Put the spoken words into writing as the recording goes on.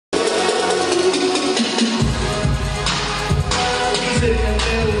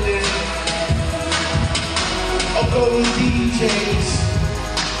Golden DJs,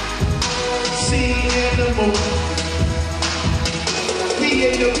 seeing in the moon. We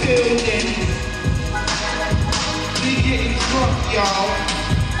in the building, we getting drunk, y'all.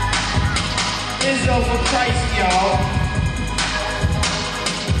 It's over Christ, y'all.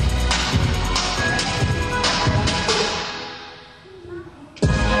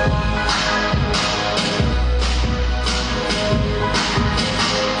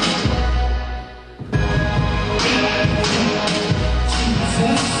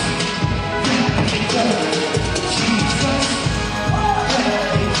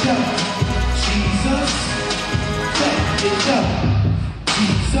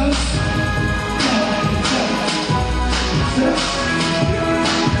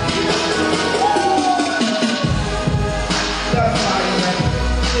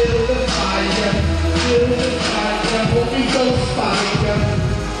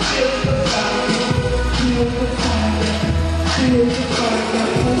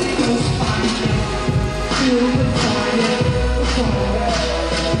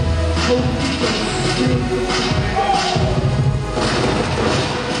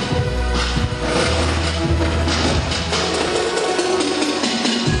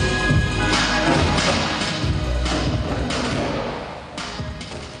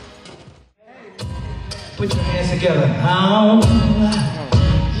 Put your hands together. Oh,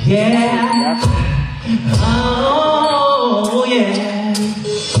 yeah. Oh, yeah.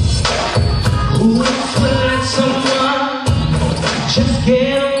 Who else would let someone just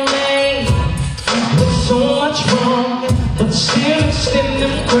get away with so much wrong, but still extend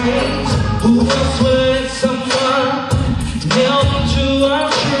them grace? Who else would let someone nail them to a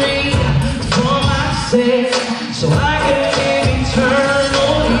tree for myself so I can live eternally?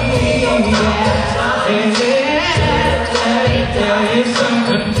 There is some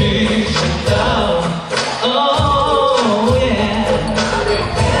conditional. Oh, yeah.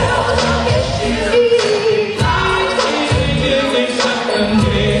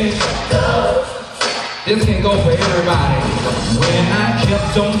 This can go for everybody. When I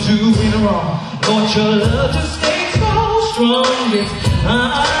kept on doing wrong, Lord, your love just stays so strong. It's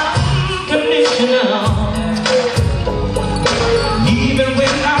unconditional. Even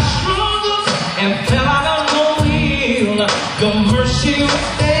when I struggled and fell out of the wheel, your mercy was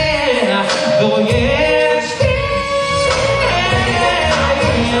there. Oh, yes, yeah.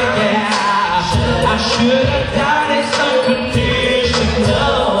 I should have died. It's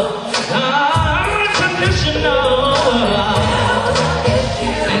unconditional.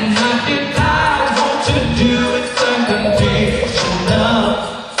 And I did not want to do it unconditional.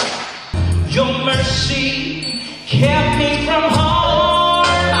 Your mercy kept me from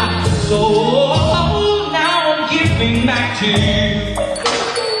harm, so now I'm giving back to you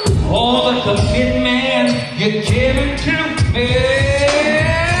all the commitment you're giving to me.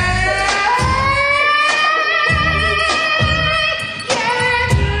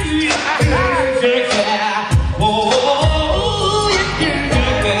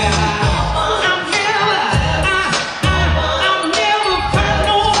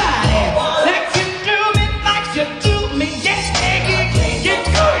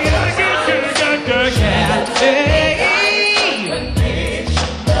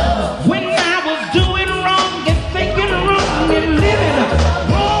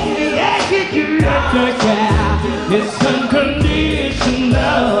 It's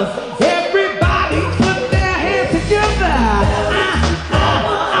unconditional. Everybody put their hands together.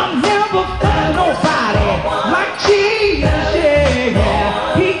 I'll never find nobody like Jesus.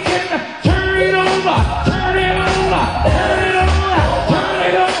 Yeah. He can turn it over, turn it over, turn it over, turn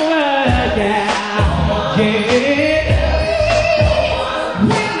it over. Yeah.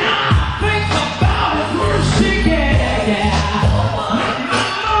 When I think about His mercy, yeah.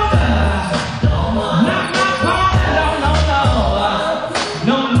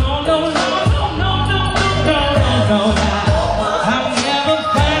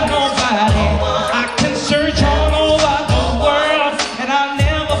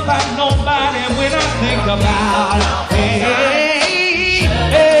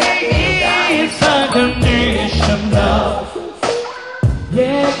 It's unconditional.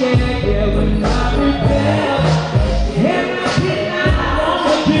 Yeah, when I rebel, and I did not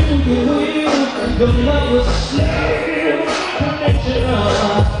want to do you, the love was still unconditional.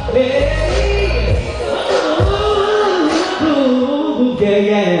 Yeah.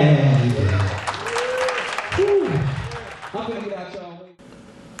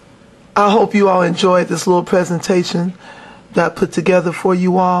 I hope you all enjoyed this little presentation that I put together for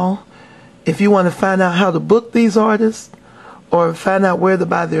you all. If you want to find out how to book these artists or find out where to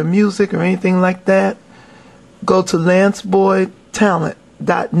buy their music or anything like that, go to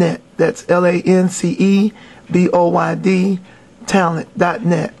lanceboydtalent.net. That's LANCEBOYD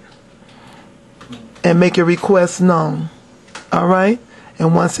talent.net, and make your request known. All right?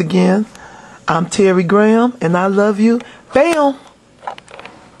 And once again, I'm Terri Graham, and I love you. Bam!